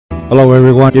Hello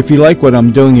everyone. If you like what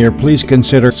I'm doing here, please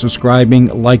consider subscribing,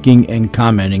 liking, and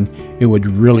commenting. It would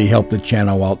really help the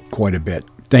channel out quite a bit.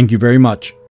 Thank you very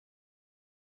much.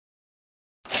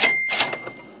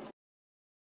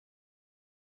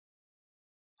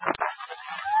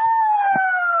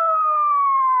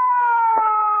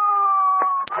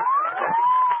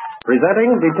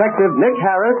 Presenting Detective Nick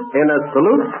Harris in A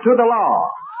Salute to the Law.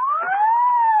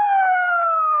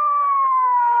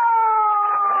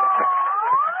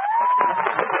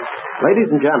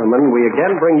 Ladies and gentlemen, we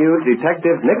again bring you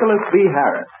Detective Nicholas B.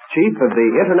 Harris, chief of the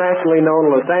internationally known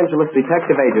Los Angeles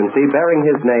Detective Agency, bearing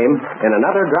his name in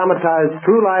another dramatized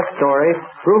true life story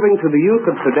proving to the youth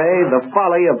of today the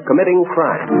folly of committing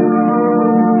crime.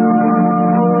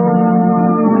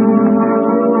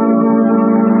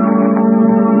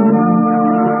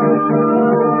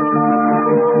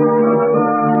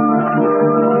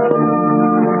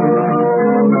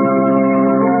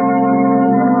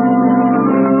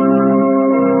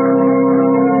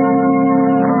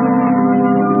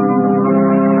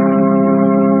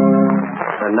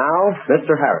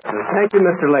 Mr. Harris. Thank you,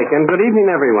 Mr. Lake, and good evening,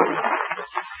 everyone.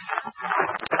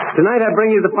 Tonight I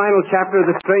bring you the final chapter of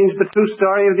the strange but true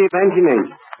story of the Avenging.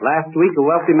 Last week, a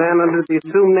wealthy man under the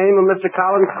assumed name of Mr.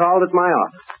 Collins called at my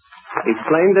office. He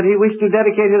claimed that he wished to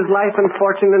dedicate his life and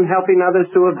fortune in helping others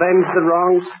to avenge the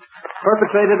wrongs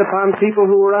perpetrated upon people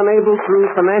who were unable,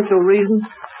 through financial reasons,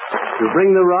 to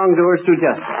bring the wrongdoers to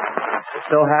justice. It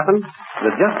so happened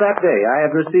that just that day I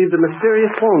had received a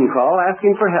mysterious phone call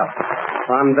asking for help.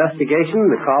 Upon investigation,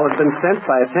 the call had been sent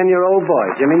by a 10-year-old boy,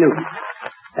 Jimmy Newton,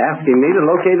 asking me to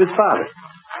locate his father.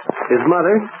 His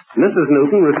mother, Mrs.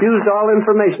 Newton, refused all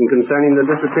information concerning the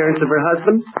disappearance of her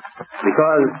husband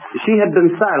because she had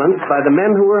been silenced by the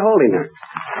men who were holding her.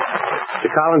 Mr.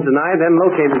 Collins and I then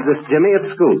located this Jimmy at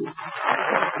school.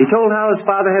 He told how his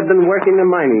father had been working a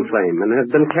mining claim and had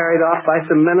been carried off by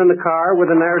some men in a car with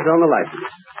an Arizona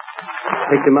license.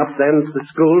 Picked him up then to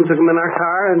school and took him in our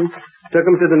car and took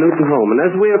him to the Newton home. And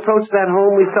as we approached that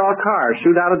home, we saw a car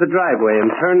shoot out of the driveway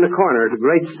and turn the corner at a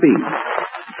great speed.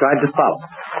 We tried to follow.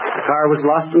 The car was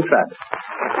lost in traffic.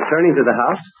 Returning to the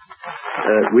house,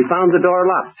 we found the door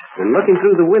locked. And looking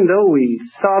through the window, we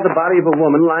saw the body of a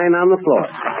woman lying on the floor.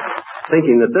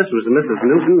 Thinking that this was Mrs.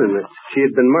 Newton and that she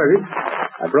had been murdered,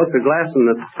 I broke the glass in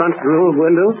the front grill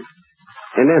window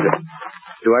and entered.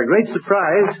 To our great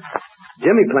surprise,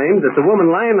 Jimmy claimed that the woman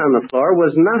lying on the floor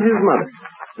was not his mother,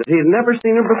 that he had never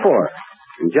seen her before.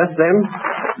 And just then,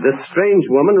 this strange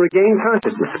woman regained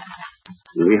consciousness.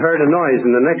 And we heard a noise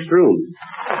in the next room.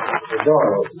 The door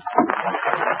opened.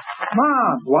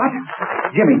 Mom! What?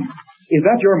 Jimmy, is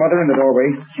that your mother in the doorway?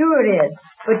 Sure it is.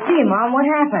 But gee, Mom, what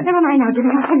happened? Never mind now,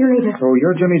 Jimmy. I'll tell you later. So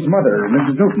you're Jimmy's mother,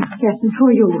 Mrs. Newton? Yes, and who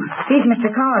are you? He's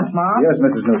Mr. Collins, Mom. Yes,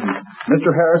 Mrs. Newton.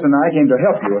 Mr. Harris and I came to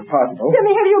help you, if possible.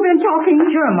 Jimmy, have you been talking?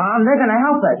 Sure, Mom. They're going to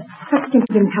help us. What's Jimmy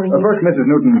been telling you? First, Mrs.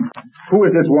 Newton, who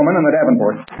is this woman in the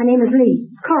Davenport? Her name is Lee.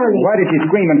 Coralie. Why did she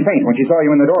scream and faint when she saw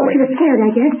you in the Oh, doorway? she was scared, I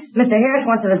guess. Mr. Harris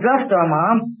went to the drugstore,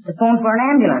 Mom, to phone for an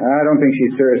ambulance. I don't think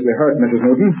she's seriously hurt, Mrs.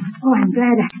 Newton. Oh, I'm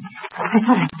glad. I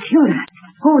thought I'd killed her.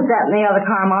 Who's that in the other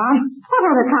car, Mom? What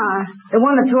other car? The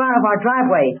one that threw out of our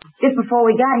driveway just before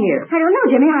we got here. I don't know,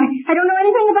 Jimmy. I don't know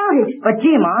anything about it. But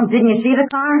gee, Mom, didn't you see the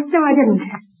car? No, I didn't.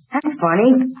 That's funny.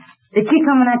 Did she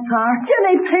come in that car?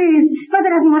 Jimmy, please.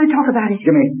 Mother doesn't want to talk about it.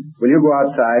 Jimmy, will you go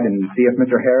outside and see if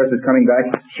Mr. Harris is coming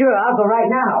back? Sure, I'll go right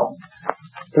now.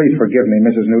 Please forgive me,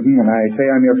 Mrs. Newton, when I say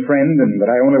I'm your friend and that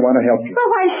I only want to help you.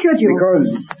 Well, why should you? Because,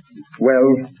 well,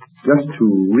 just to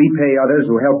repay others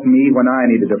who helped me when I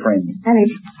needed a friend. And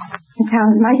it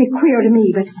sounds mighty queer to me,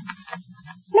 but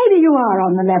maybe you are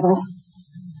on the level.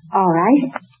 All right.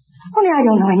 Only I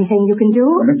don't know anything you can do.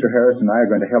 Well, Mr. Harris and I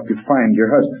are going to help you find your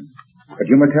husband. But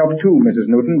you must help too, Mrs.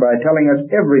 Newton, by telling us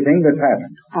everything that's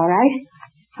happened. All right.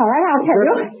 All right, I'll tell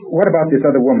you. What about this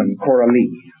other woman,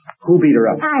 Coralie? Who beat her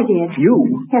up? I did. You?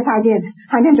 Yes, I did.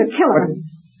 I meant to kill her.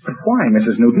 But why,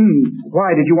 Mrs. Newton?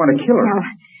 Why did you want to kill her? Now,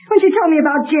 when she told me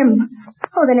about Jim,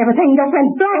 then everything just went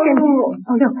black and...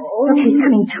 Oh, look, she's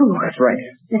coming too. That's right.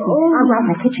 Listen, I'll go out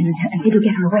in the kitchen until you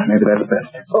get her away. Maybe that's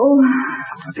best. Oh.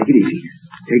 Now, take it easy.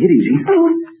 Take it easy. Oh,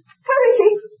 where is she?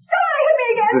 Don't hit me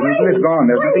again. Mrs. Newton is gone.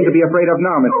 There's nothing to be afraid of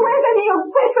now, Miss. Oh, where's Emil?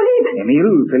 Where's Philippe? Emil?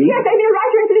 Philippe? Yes, Emil, right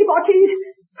here in Philippe Ortiz.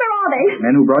 Where are they?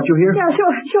 Men who brought you here? Yeah,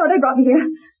 sure, they brought me here.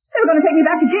 They were going to take me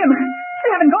back to Jim.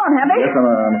 They haven't gone, have they? Yes,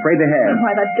 I'm afraid they have.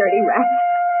 Why, that dirty rat.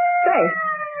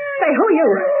 Say, who are you?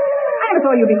 I never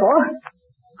saw you before.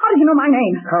 How did you know my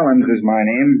name? Collins is my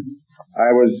name. I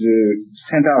was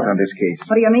sent out on this case.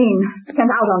 What do you mean, sent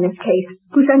out on this case?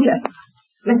 Who sent you?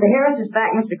 Mr. Harris is back,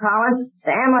 Mr. Collins.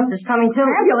 The ambulance is coming too.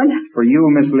 Ambulance? For you,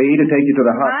 Miss Lee, to take you to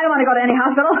the hospital. I don't want to go to any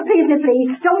hospital. please, Miss Lee.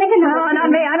 Don't make a No, noise.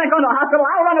 not me. I'm not going to the hospital.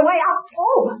 I'll run away.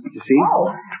 You see?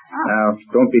 Now,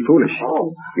 don't be foolish.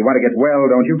 You want to get well,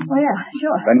 don't you? Oh, yeah,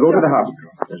 sure. Then go to the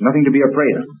hospital. There's nothing to be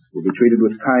afraid of. You'll be treated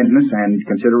with kindness and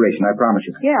consideration, I promise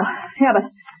you. Yeah, but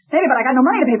I got no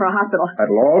money to pay for a hospital.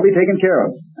 That'll all be taken care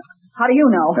of. How do you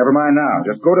know? Never mind now.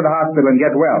 Just go to the hospital and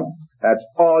get well. That's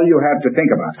all you have to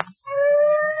think about.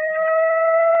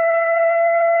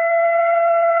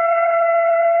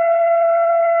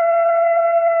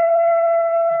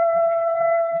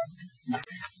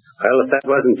 Well, if that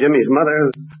wasn't Jimmy's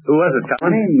mother, who was it, My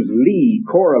Colin? name's Lee,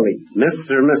 Cora Lee. Miss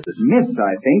or Mrs.? Miss,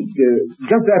 I think.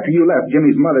 Just after you left,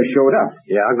 Jimmy's mother showed up.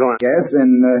 Yeah, go on. Yes,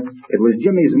 and it was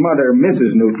Jimmy's mother,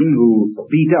 Mrs. Newton, who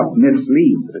beat up Miss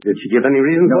Lee. Did she give any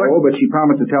reason for it? No, but she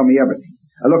promised to tell me everything.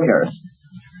 Look, Harris,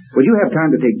 would you have time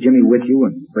to take Jimmy with you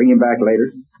and bring him back later?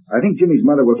 I think Jimmy's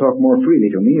mother will talk more freely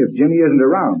to me if Jimmy isn't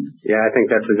around. Yeah, I think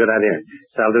that's a good idea.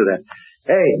 So I'll do that.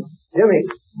 Hey, Jimmy.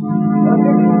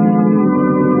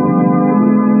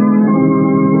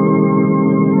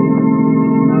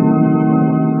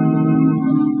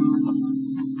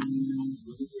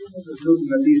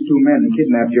 That these two men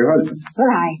kidnapped your husband.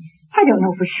 Well, I don't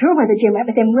know for sure whether Jim went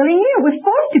with them willingly or was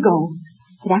forced to go.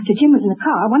 But after Jim was in the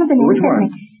car, one of the men Which said to one? me,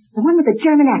 the one with the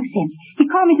German accent. He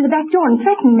called me to the back door and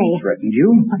threatened me. Threatened you?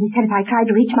 Well, he said if I tried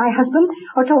to reach my husband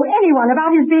or told anyone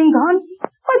about his being gone,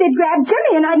 well, they'd grab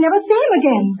Jimmy and I'd never see him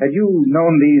again. Had you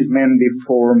known these men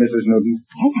before, Mrs. Newton?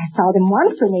 Yes, I saw them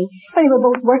once when they were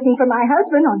both working for my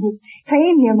husband on his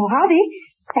claim near Mojave.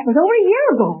 That was over a year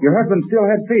ago. Your husband still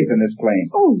had faith in this claim.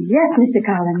 Oh, yes, Mr.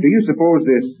 Collins. Do you suppose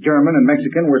this German and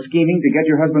Mexican were scheming to get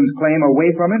your husband's claim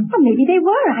away from him? Well, maybe they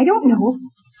were. I don't know.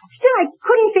 Still, I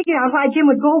couldn't figure out why Jim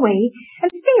would go away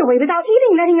and stay away without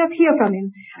even letting us hear from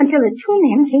him until the two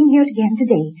men came here again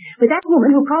today with that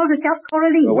woman who calls herself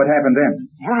Cora Lee. Well, what happened then?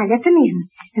 Well, I let them in,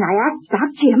 and I asked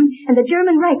about Jim, and the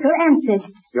German Riker answered.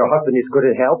 Your husband is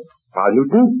good at help, Frau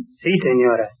Newton? Si,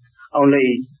 senora.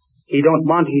 Only he don't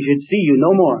want he should see you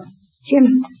no more. Jim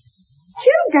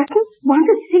doesn't want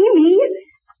to see me?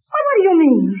 What do you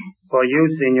mean? For you,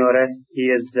 senora, he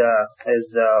is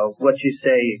what you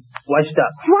say, washed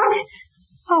up. What?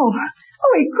 Oh,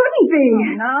 it couldn't be.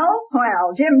 No? Well,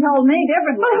 Jim told me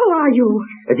differently. But who are you?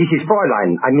 This is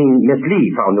Fräulein. I mean, Miss Lee,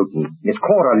 Frau Newton. Miss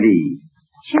Cora Lee.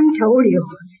 Jim told you.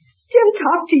 Jim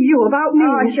talked to you about me.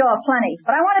 Oh, sure, plenty.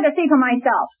 But I wanted to see for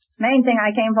myself. Main thing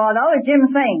I came for, though, is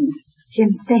Jim's things.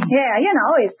 Jim's things? Yeah, you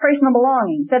know, his personal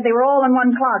belongings. Said they were all in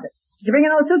one closet. Did you bring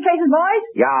in those suitcases, boys?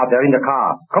 Yeah, they're in the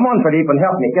car. Come on, Philippe, and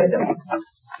help me get them.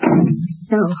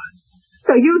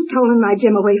 So you'd stolen my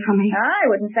Jim away from me? I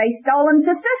wouldn't say stolen,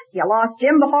 sister. You lost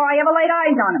Jim before I ever laid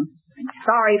eyes on him. I'm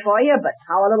sorry for you, but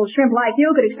how a little shrimp like you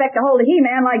could expect to hold a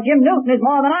he-man like Jim Newton is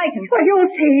more than I can. Well, you'll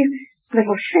see.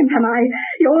 Little shrimp am I.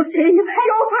 You'll see.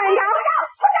 You'll find out.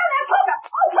 Put down that poker.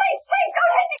 Oh, please,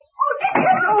 don't hit me.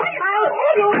 Oh, I'll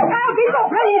tell you. I'll be so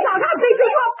pleased. I'll beat you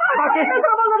up.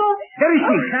 There is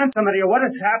she. Santa Maria, what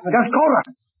has happened? There's Cora.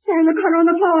 They're in the car on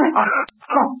the floor.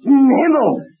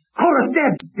 Himmel. Cora's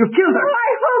dead. You killed her. I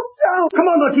hope so. Come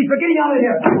on, Lottie, we're getting out of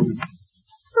here.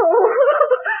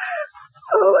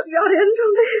 What got into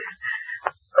me?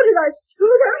 What did I do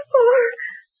that for?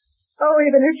 Oh,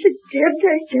 even if she did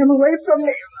take him away from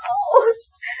me.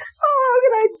 How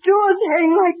can I do a thing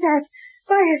like that?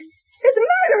 Why, it's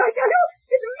murder, I tell you.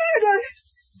 It's murder.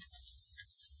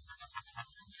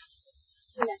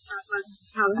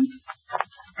 Helen,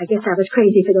 I guess I was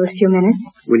crazy for those few minutes.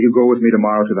 Will you go with me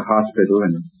tomorrow to the hospital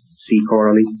and see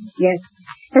Cora Lee? Yes.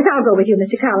 Yes, I'll go with you,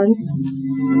 Mr. Collins.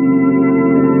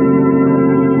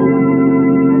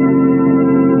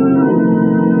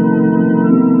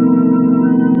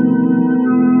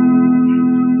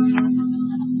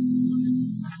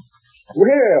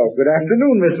 Well, good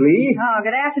afternoon, Miss Lee. Oh,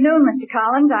 good afternoon, Mr.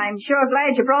 Collins. I'm sure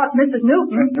glad you brought Mrs.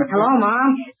 Newton. Hello,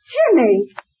 Mom.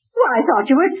 Jimmy. Why, I thought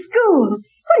you were at school.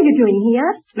 What are you doing here?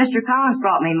 Mr. Collins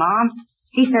brought me, Mom.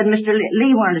 He said Mr.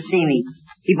 Lee wanted to see me.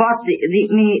 He bought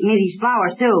me these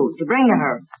flowers, too, to bring to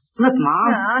her. Look, Mom.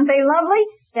 Aren't they lovely?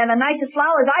 They're the nicest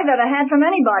flowers I've ever had from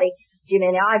anybody.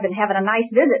 Jimmy and I've been having a nice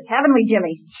visit, haven't we,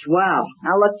 Jimmy? Swell.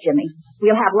 Now, look, Jimmy,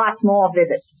 we'll have lots more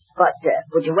visits. But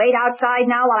would you wait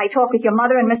outside now while I talk with your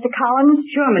mother and Mr. Collins?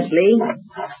 Sure, Miss Lee.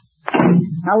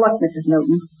 Now, look, Mrs.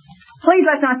 Newton. Please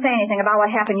let's not say anything about what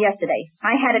happened yesterday.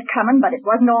 I had it coming, but it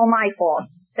wasn't all my fault.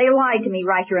 They lied to me,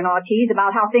 Riker and Ortiz,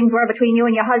 about how things were between you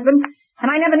and your husband, and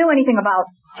I never knew anything about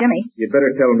Jimmy. You'd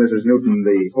better tell Mrs. Newton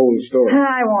the whole story.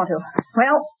 I want to.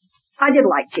 Well, I did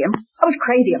like Jim. I was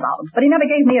crazy about him, but he never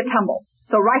gave me a tumble.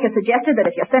 So Riker suggested that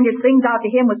if you send his things out to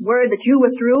him with word that you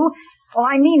were through, Oh,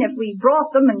 I mean, if we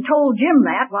brought them and told Jim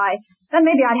that, why, then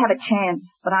maybe I'd have a chance.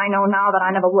 But I know now that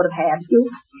I never would have had.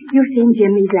 You've seen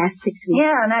Jim these last 6 weeks?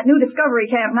 Yeah, in that new discovery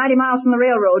camp 90 miles from the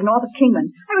railroad north of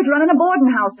Kingman. I was running a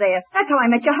boarding house there. That's how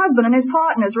I met your husband and his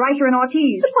partners, Riker and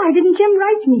Ortiz. But why didn't Jim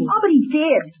write me? Oh, but he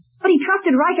did. But he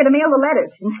trusted Riker to mail the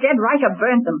letters. Instead, Riker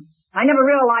burnt them. I never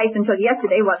realized until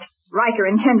yesterday what Riker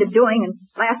intended doing, and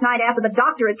last night after the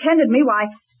doctor attended me, why,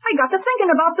 I got to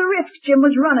thinking about the risk Jim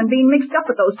was running being mixed up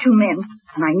with those two men.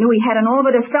 And I knew he had an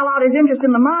offer to sell out his interest in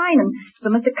the mine, and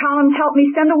so Mr. Collins helped me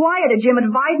send a wire to Jim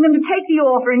advising him to take the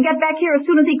offer and get back here as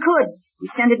soon as he could. He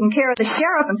sent it in care of the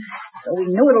sheriff, and so we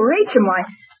knew it'll reach him. Why,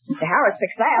 Mr. Harris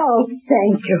fixed that. Oh,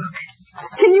 thank you.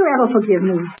 Can you ever forgive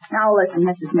me? Now listen,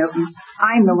 Mrs. Newton,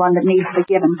 I'm the one that needs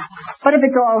forgiven. But if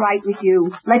it's all right with you,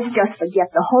 let's just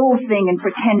forget the whole thing and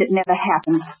pretend it never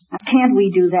happened. Now, can't we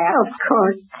do that? Of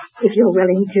course, if you're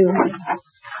willing to.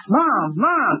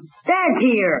 Mom, Dad's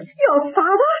here. Your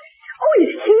father? Oh,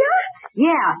 he's here?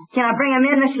 Yeah, can I bring him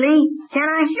in, Miss Lee? Can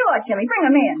I? Sure, Jimmy, bring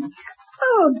him in.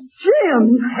 Oh,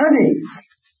 Jim. Honey.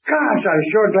 Gosh, I'm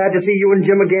sure glad to see you and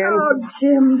Jim again. Oh,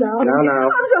 Jim, darling. Now.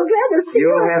 I'm so glad to see you.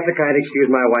 You'll have to kind of excuse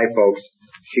my wife, folks.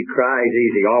 She cries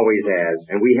easy, always has,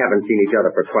 and we haven't seen each other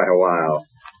for quite a while.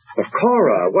 But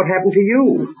Cora, what happened to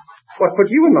you? What put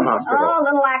you in the hospital? Oh, a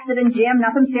little accident, Jim.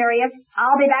 Nothing serious.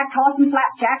 I'll be back tossing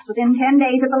flapjacks within 10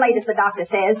 days at the latest, the doctor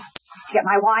says. Get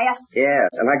my wire? Yes,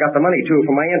 and I got the money, too,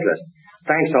 for my interest.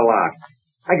 Thanks a lot.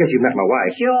 I guess you've met my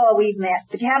wife. Sure, we've met.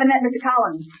 But you haven't met Mr.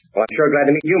 Collins. Well, I'm sure glad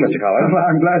to meet you, Mr. Collins. Well,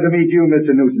 I'm glad to meet you,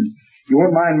 Mr. Newton. You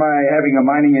won't mind my having a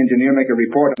mining engineer make a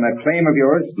report on that claim of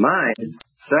yours? Mine?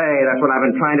 Say, that's what I've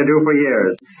been trying to do for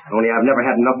years. Only I've never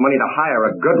had enough money to hire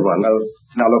a good one. Well,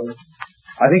 now look,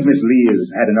 I think Miss Lee has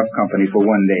had enough company for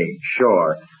one day.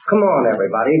 Sure. Come on,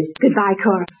 everybody. Goodbye,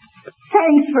 Cora.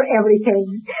 Thanks for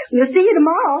everything. We'll see you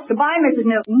tomorrow. Goodbye, Mrs.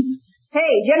 Newton.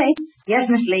 Hey, Jimmy. Yes,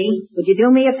 Miss Lee. Would you do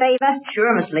me a favor?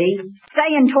 Sure, Miss Lee.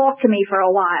 Stay and talk to me for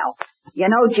a while. You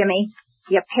know, Jimmy,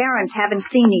 your parents haven't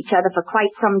seen each other for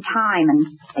quite some time, and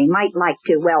they might like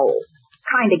to, well,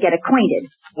 kind of get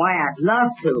acquainted. Why, I'd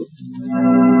love to.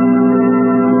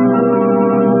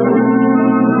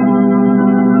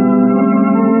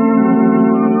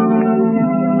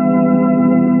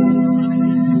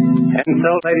 And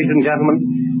so, ladies and gentlemen,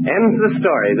 ends the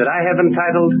story that I have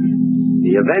entitled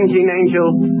The Avenging Angel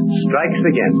Strikes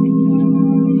Again.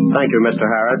 Thank you, Mr.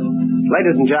 Harris.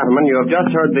 Ladies and gentlemen, you have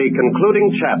just heard the concluding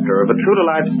chapter of a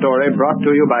true-to-life story brought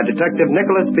to you by Detective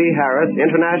Nicholas B. Harris,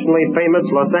 internationally famous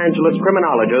Los Angeles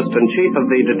criminologist and chief of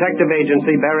the detective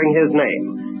agency bearing his name.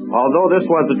 Although this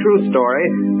was a true story,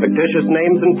 fictitious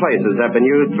names and places have been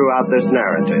used throughout this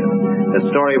narrative.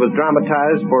 The story was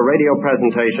dramatized for radio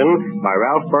presentation by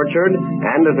Ralph Burchard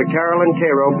and as a Carolyn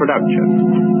Cairo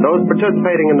production. Those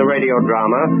participating in the radio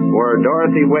drama were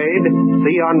Dorothy Wade, C.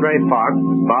 Andre Fox,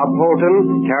 Bob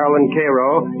Holton, Carolyn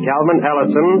Cairo, Calvin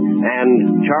Ellison, and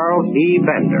Charles E.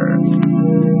 Bender.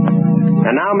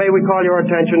 And now may we call your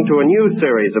attention to a new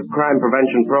series of crime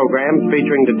prevention programs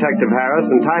featuring Detective Harris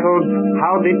entitled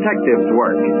How Detectives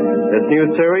Work. This new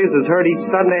series is heard each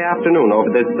Sunday afternoon over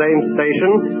this same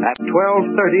station at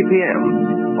 12:30 p.m.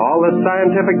 All the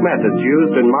scientific methods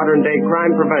used in modern-day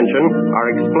crime prevention are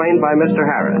explained by Mr.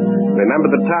 Harris. Remember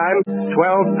the time,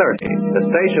 12:30. The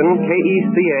station,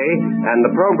 KECA, and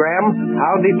the program,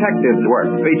 How Detectives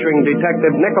Work, featuring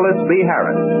Detective Nicholas B.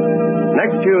 Harris.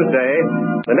 Next Tuesday,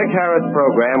 the Nick Harris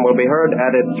program will be heard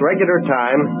at its regular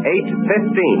time,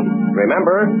 8:15.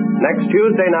 Remember, next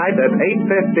Tuesday night at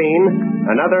 8:15,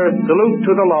 another Salute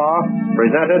to the Law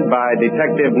presented by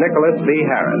Detective Nicholas B.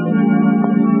 Harris.